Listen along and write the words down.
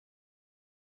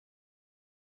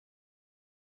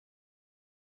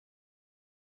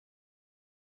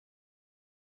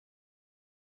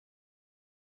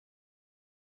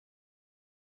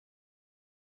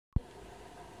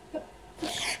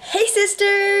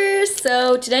sisters!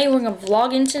 So today we're gonna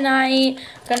vlog in tonight.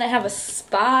 We're gonna have a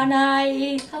spa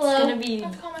night. Hello. It's gonna be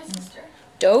Let's call my sister.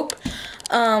 dope.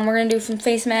 We're gonna do some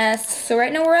face masks. So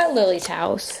right now we're at Lily's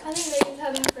house. I think Megan's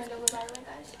having a friend over, by the way,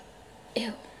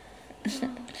 guys. Ew.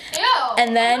 Ew.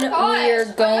 And then oh my we're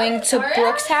gosh. going to Sorry.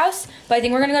 Brooke's house. But I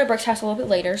think we're gonna go to Brooke's house a little bit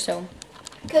later, so.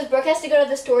 Because Brooke has to go to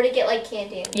the store to get like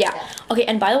candy and Yeah. stuff. Okay,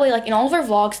 and by the way, like in all of our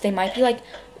vlogs, they might be like,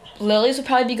 Lily's would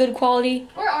probably be good quality.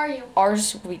 Where are you?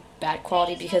 Ours will be bad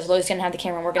quality because Lily's gonna have the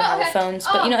camera and we're gonna have okay. the phones.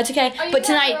 But you know, it's okay. Are you But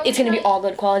gonna tonight, go it's gonna be tonight? all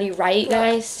good quality, right,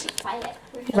 guys? Quiet.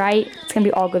 Right? It's gonna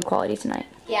be all good quality tonight.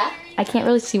 Yeah? I can't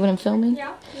really see what I'm filming.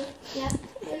 Yeah. Yeah.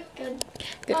 Good.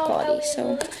 Good Oh, quality.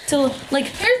 Ellie. So like,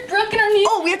 Here's Brooke and her niece.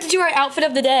 oh, we have to do our outfit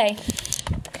of the day.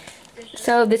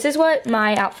 So this is what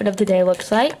my outfit of the day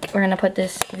looks like. We're gonna put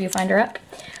this viewfinder up.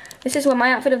 This is what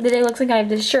my outfit of the day looks like. I have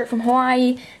this shirt from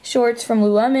Hawaii, shorts from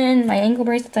Lululemon, my ankle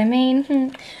bracelets I made,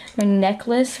 my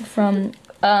necklace from,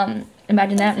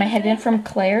 imagine that, my headband from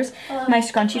Claire's, my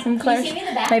scrunchie from Claire's, see me in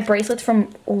the back? my bracelets from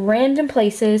random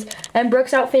places, and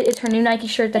Brooke's outfit is her new Nike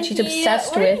shirt that she's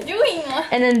obsessed with. What are you doing?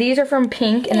 And then these are from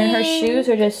Pink, and then her shoes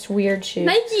are just weird shoes.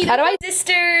 Nike. How do I?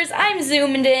 Sisters, I'm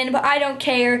zoomed in, but I don't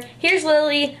care. Here's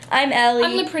Lily, I'm Ellie.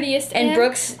 I'm the prettiest. And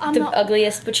Brooke's I'm the not-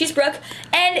 ugliest, but she's Brooke.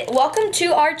 And welcome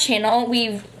to our channel.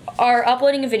 We are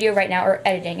uploading a video right now, or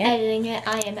editing it. Editing it.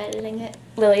 I am editing it.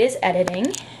 Lily is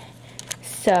editing.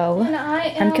 So, And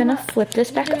I'm gonna flip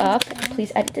this back up.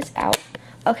 Please edit this out.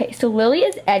 Okay, so Lily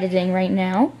is editing right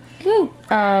now. Woo.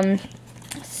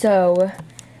 So,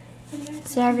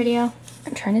 It's our video.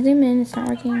 I'm trying to zoom in, it's not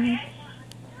working.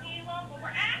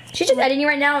 She's just editing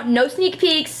right now. No sneak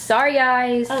peeks. Sorry,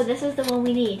 guys. Oh, this is the one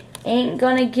we need. Ain't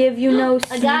gonna give you no I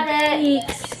sneak got it.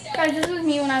 peeks. Guys, this was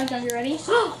me when I was younger. Ready?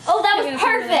 Oh, that was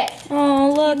perfect.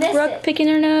 Oh, look, missed Brooke it. picking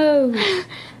her nose.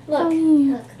 Look.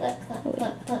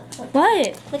 Look.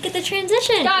 What? Look at the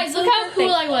transition. Guys, look how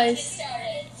cool I was.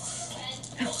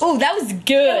 Oh, that was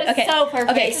good. It was okay. so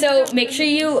perfect. Okay, so make sure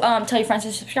you tell your friends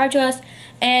to subscribe to us,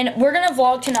 and we're gonna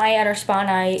vlog tonight at our spa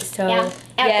night. So Yeah.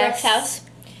 At yes. Brooke's house.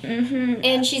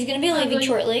 And she's gonna be leaving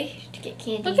shortly to get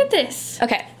candy. Look at this.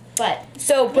 Okay. But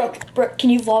So Brooke, can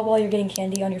you vlog while you're getting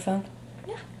candy on your phone?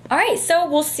 Yeah. All right. So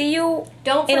we'll see you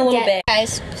don't in forget, a little bit.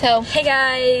 guys. So Hey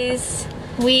guys.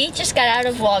 we just got out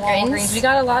of Walgreens. We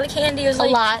got a lot of candy. It was A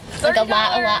like lot. Like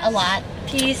a lot.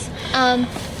 piece.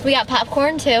 We got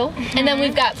popcorn too. And then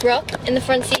we've got Brooke in the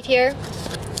front seat here.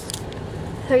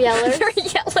 Her yellers. Her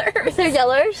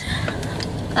yellers.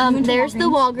 There's the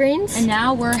Walgreens. And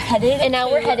now we're headed. And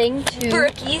now we're heading to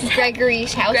Brookie's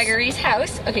Gregory's house. Gregory's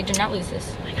house. Okay, do not lose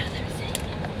this.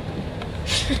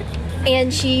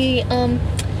 And she,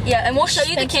 Yeah, and we'll show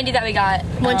you the candy that we got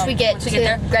Once we get to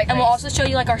there. Gregory's. And we'll also show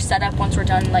you like our setup once we're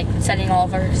done like setting all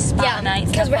of our spa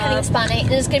nights. because we're having a spa night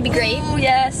and it's gonna be great. Oh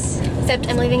yes. Except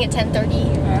I'm leaving at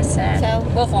 10:30. Oh, sad. So-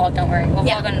 we'll vlog. Don't worry. We'll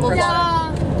Yeah, vlog on we'll Brooke's.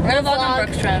 vlog. We're gonna vlog on vlog.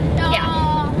 Brooke's phone.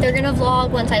 Yeah. They're gonna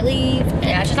vlog once I leave.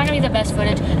 Yeah, it's just not gonna be the best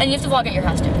footage, and you have to vlog at your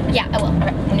house too. Yeah, I will.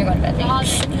 Okay, when you're going to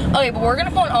bed. Okay, but we're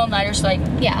gonna pull an all-nighter, so like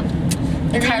Yeah.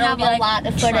 They're gonna Tyler will have be a like lot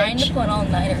of trying footage. to pull an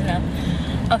all-nighter. No.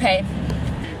 Okay.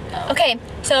 Okay,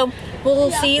 so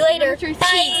we'll see you later.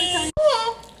 Bye.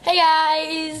 Hey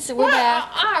guys, we're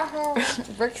back.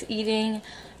 Brooke's eating.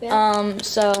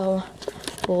 So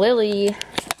Lily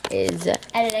is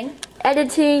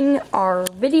editing our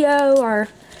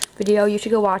video. You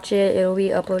should go watch it. It'll be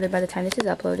uploaded by the time this is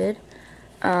uploaded.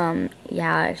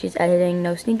 Yeah, she's editing.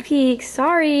 No sneak peeks.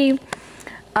 Sorry.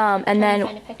 And then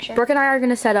find a picture. Brooke and I are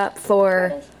gonna set up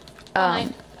for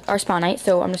our spa night.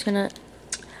 So I'm just gonna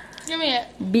Give me it.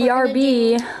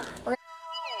 BRB.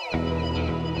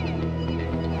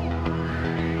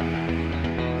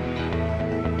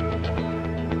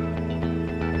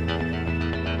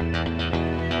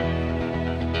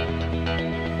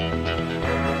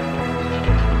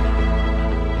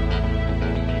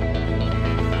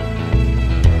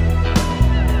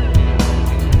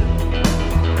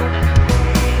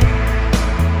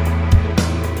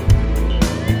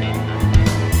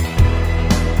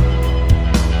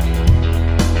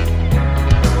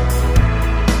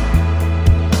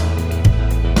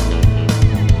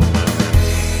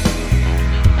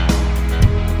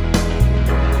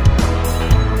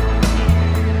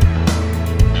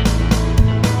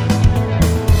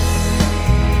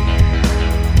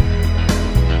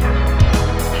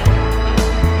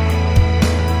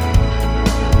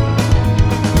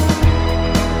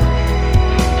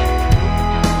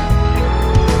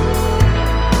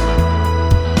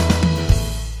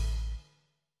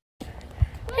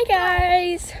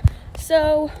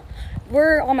 So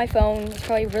we're on my phone. It's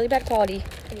probably really bad quality,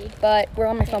 but we're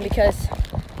on my phone because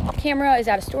camera is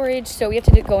out of storage, so we have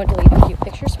to go and delete a few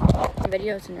pictures and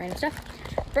videos and random stuff.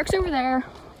 Brooke's over there.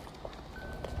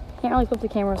 Can't really flip the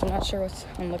camera, so I'm not sure what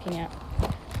I'm looking at.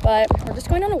 But we're just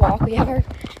going on a walk. We have our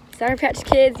Sour Patch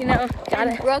Kids, you know.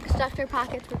 And Brooke stuffed her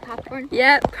pockets with popcorn.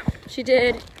 Yep, she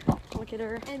did. Look at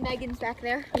her. And Megan's back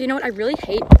there. You know what? I really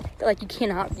hate that, like, you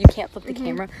can't flip the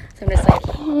camera. So I'm just like,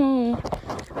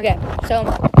 Okay, so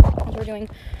as we're doing,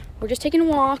 we're just taking a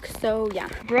walk. So yeah,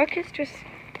 Brooke is just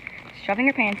shoving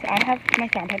her pants. I have my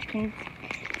Sour Patch Kids.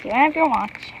 You don't have your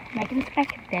watch. Megan's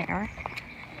back there.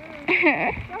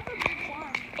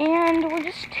 And we're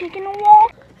just taking a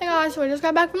walk. Hey guys, so I just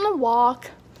got back from the walk.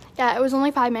 Yeah, it was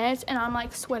only 5 minutes and I'm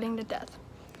like sweating to death.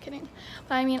 Kidding.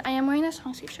 But I mean, I am wearing this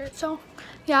long sleeve shirt, so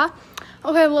yeah.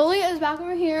 Okay, Lily is back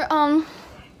over here.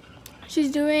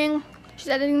 She's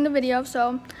editing the video,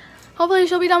 so hopefully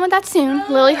she'll be done with that soon.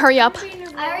 Lily, hurry up.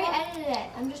 I already edited it.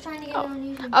 I'm just trying to get it on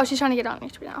YouTube. Oh, she's trying to get it on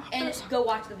YouTube now. And go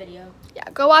watch the video. Yeah,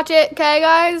 go watch it. Okay,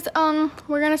 guys.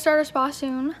 We're gonna start our spa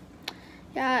soon.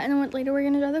 Yeah, and then later we're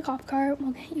gonna drive the golf cart.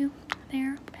 We'll get you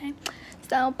there. Okay.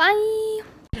 So bye.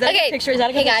 Okay, picture, is that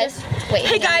a good hey guys. picture? Wait,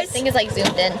 Hey guys. This thing is like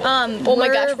zoomed in. Oh my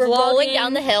gosh, we're rolling vlogging.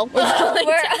 down the hill. We're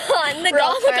on the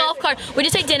golf cart. We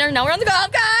just ate dinner. Now we're on the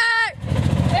golf cart.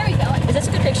 There we go. Is this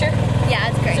a good picture? Yeah,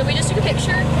 it's great. So we just took a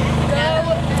picture.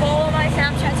 Go follow my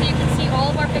Snapchat so you can see all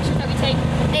of our pictures that we take.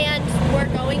 And we're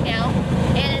going now,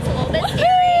 and it's a little bit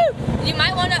scary. You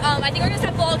might want to, I think we're going to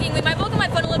stop vlogging. We might vlog on my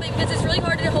phone a little bit because it's really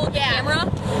hard to hold the camera.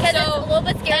 Because it's a little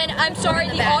bit scary. And I'm sorry,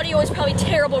 the audio is probably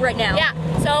terrible right now. Yeah,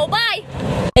 so bye.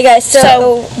 Hey guys,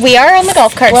 So we are on the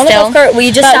golf cart we're on the still. golf cart.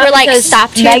 We just But we're like because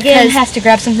stopped here Megan because has to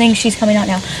grab something. She's coming out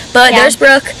now. But Yeah. there's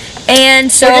Brooke.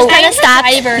 And so we're just kind of stopped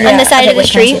on the side of the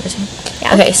street.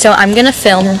 Yeah. Okay, so I'm gonna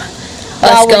film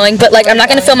us going, but like I'm not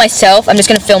gonna film myself. I'm just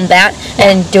gonna film that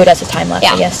and do it as a time lapse.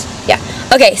 Yeah. I guess. Yeah.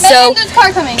 Okay, so There's a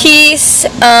car coming. peace.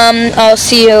 I'll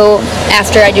see you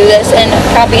after I do this and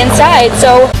probably inside.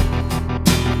 So.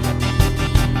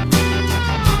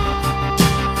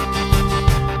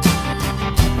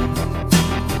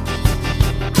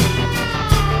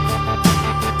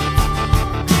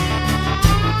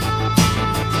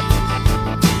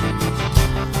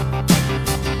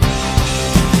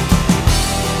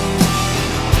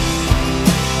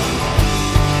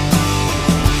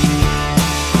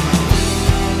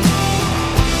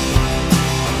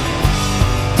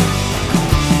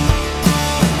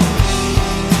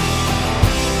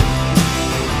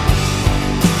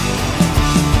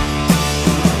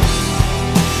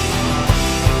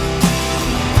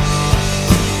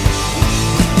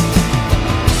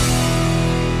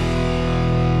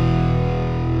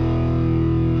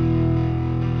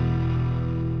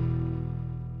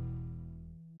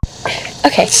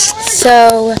 Okay,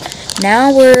 so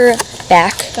now we're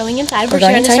back. Going inside. We're We're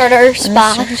going going to inside. start our We're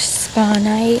gonna start spa. our spa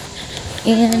night.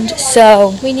 And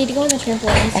so We need to go on the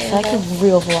trampoline. I feel like a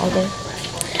real vlogger.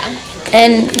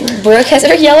 And Brooke has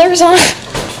her yellers on.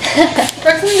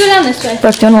 Brooke, can we go down this way?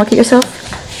 Brooke, do you want to look at yourself?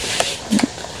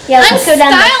 Yeah, let's go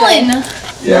down this way. Styling.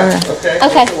 Yeah, okay.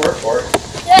 Okay. We'll work for it.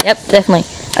 Yep, definitely.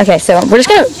 Okay, so we're just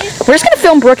gonna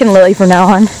film Brooke and Lily from now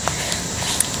on.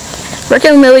 Brooke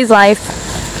and Lily's life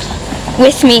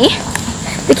with me,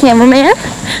 the cameraman,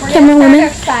 camerawoman.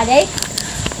 Spa day.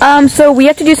 So we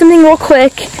have to do something real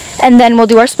quick, and then we'll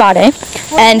do our spa day.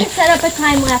 And set up a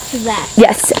time lapse of that.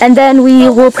 yes, and then we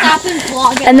will. Stop and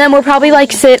vlog it. And then we'll probably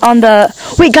like sit on the.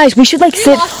 Wait, guys, we should like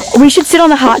sit. We should sit on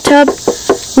the hot tub.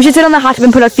 We should sit on the hot tub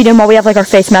and put our feet in while we have like our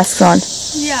face masks on.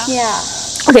 Yeah.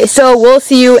 Okay, so we'll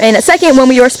see you in a second when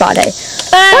we do our spa day.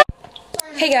 Bye.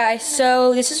 Hey guys,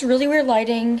 so this is really weird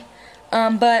lighting,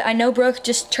 but I know Brooke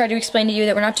just tried to explain to you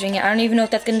that we're not doing it. I don't even know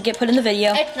if that's gonna get put in the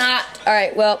video. It's not. All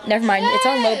right, well, never mind. It's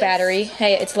on low battery.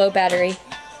 Hey, it's low battery.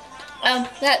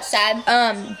 That's sad.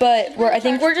 But I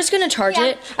think we're just gonna charge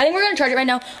it. I think we're gonna charge it right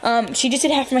now. She just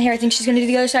did half of my hair. I think she's gonna do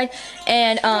the other side.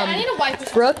 And I need to wipe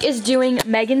this. Brooke is doing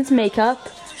Megan's makeup.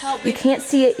 You can't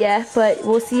see it yet, but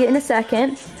we'll see it in a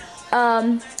second.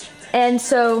 And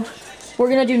so we're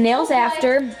gonna do nails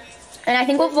after, and I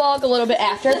think we'll vlog a little bit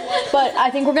after, but I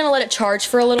think we're gonna let it charge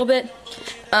for a little bit.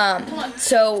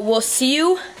 So we'll see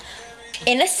you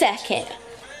in a second.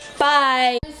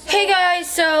 Bye. Hey guys,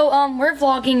 so we're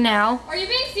vlogging now. Are you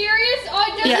being serious?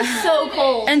 Oh, this Yeah. is so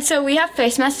cold. And so we have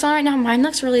face masks on right now. Mine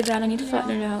looks really bad. I need to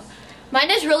flatten it out. Mine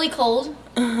is really cold.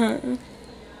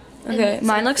 Okay,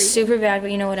 mine looks super bad,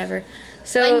 but you know, whatever.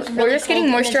 So Mine's we're really just getting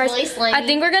cold and it's moisturized. really slimy. I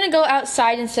think we're gonna go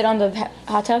outside and sit on the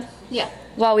hot tub Yeah.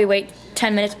 while we wait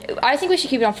 10 minutes. I think we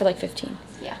should keep it on for like 15.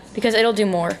 Yeah. Because it'll do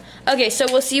more. Okay, so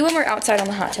we'll see you when we're outside on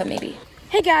the hot tub, maybe.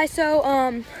 Hey guys,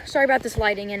 so sorry about this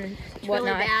lighting and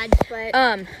whatnot. Really bad,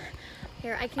 but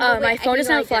Here, I can. My phone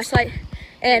doesn't have a flashlight,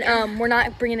 and we're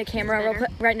not bringing the camera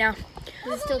right now.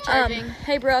 This is still charging.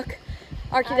 Hey, Brooke.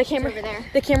 The camera over there.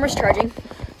 The camera's charging,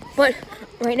 but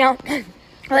right now,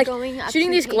 like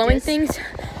shooting these glowing things.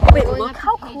 Wait, look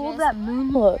how cool that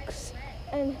moon looks.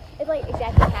 And it's like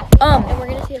exactly half. And we're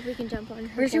gonna see if we can jump on her.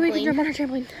 We're gonna see if we can jump on her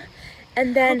trampoline,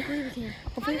 and then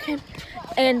hopefully we can.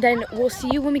 And then we'll see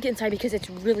you when we get inside because it's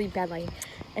really bad lighting.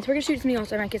 And so we're gonna shoot something else.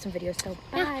 So I might get some videos. So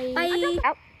bye. Bye.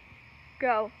 Out.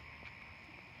 Go.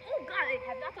 Oh God, I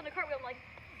have not done a cartwheel in like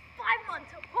 5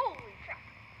 months. Holy crap.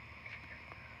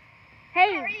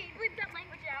 Hey. Sorry, bleep that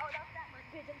language out. Not that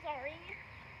language. I'm sorry.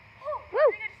 Woo. I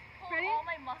think I just pulled all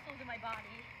my muscles in my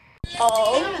body.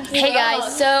 Oh. Hey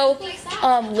guys, so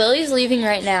Lily's leaving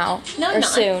right now or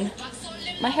soon.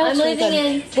 My hair looks really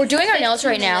good. We're doing our nails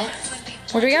right now.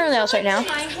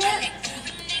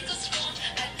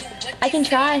 I can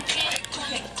try.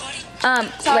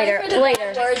 Later.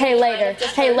 Hey, later.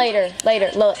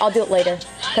 I'll do it later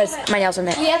because my nails are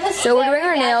messed. So we're doing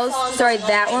our nails. Sorry,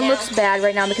 that one looks bad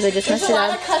right now because I just messed it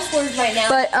up. Cuss words right now.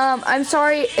 But I'm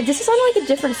sorry. This is on like a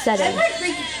different setting.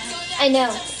 I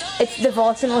know. The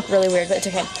vlog's gonna look really weird, but it's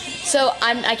okay. So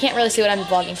I can't really see what I'm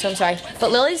vlogging, so I'm sorry. But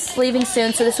Lily's leaving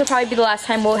soon, so this will probably be the last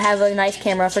time we'll have a nice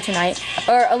camera for tonight.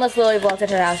 Or unless Lily vlogs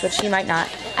at her house, which she might not.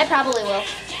 I probably will.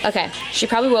 Okay, she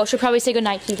probably will. She'll probably say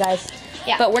goodnight to you guys.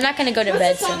 Yeah. But we're not gonna go to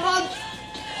bed soon.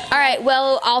 Alright,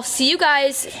 well, I'll see you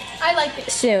guys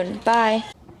soon. Bye.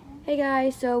 Hey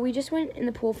guys, so we just went in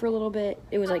the pool for a little bit.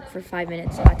 It was like for 5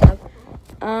 minutes, hot tub.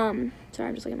 Sorry,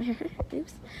 I'm just looking at my hair.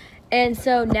 Oops. And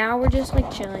so now we're just like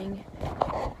chilling.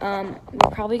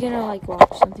 We're probably gonna like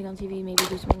watch something on TV, maybe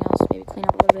do something else, maybe clean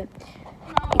up a little bit,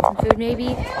 eat some food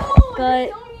maybe.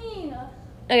 But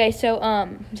okay, so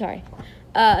sorry.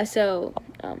 If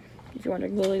you're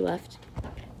wondering, Lily left.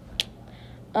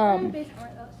 And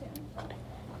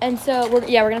so we're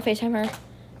gonna FaceTime her.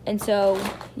 And so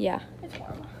yeah.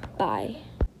 Bye.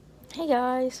 Hey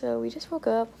guys, so we just woke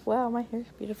up. Wow, my hair's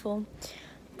beautiful.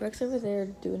 Brooke's over there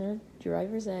doing her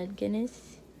driver's ed.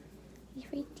 Guinness. He's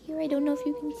right there. I don't know if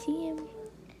you can see him.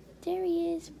 There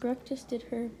he is. Brooke just did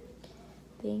her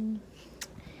thing.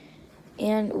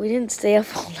 And we didn't stay up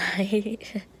all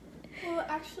night. Well,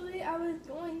 actually, I was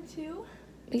going to.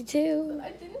 Me too. But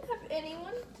I didn't have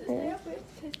anyone to stay up with.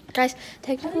 Guys,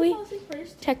 technically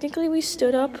we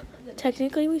stood up.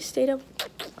 Technically we stayed up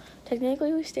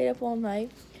all night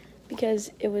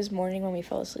because it was morning when we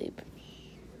fell asleep.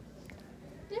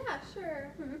 Yeah,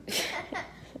 sure.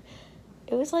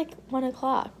 It was like 1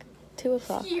 o'clock, 2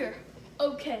 o'clock. Skier.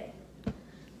 Okay.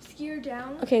 Skier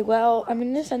down. Okay, well, I'm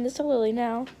going to send this to Lily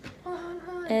now. Hold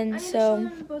on. And I need so. to show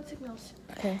them the both signals.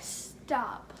 Okay.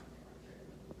 Stop.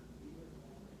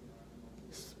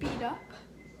 Speed up.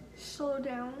 Slow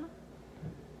down.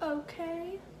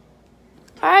 Okay.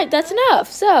 Alright, that's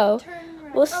enough. So, Turn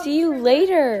right. we'll see you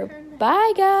later.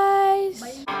 Bye,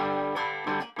 guys. Bye.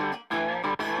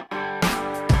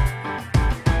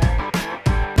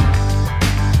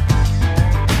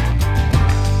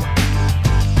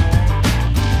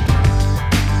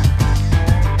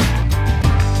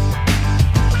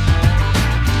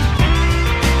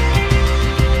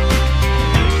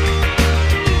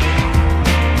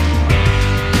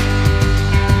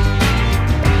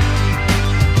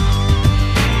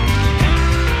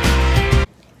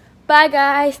 Bye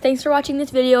guys, thanks for watching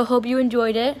this video. Hope you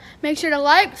enjoyed it. Make sure to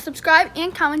like, subscribe,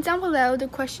 and comment down below. The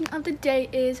question of the day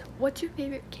is, what's your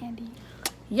favorite candy?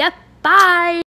 Yep, bye.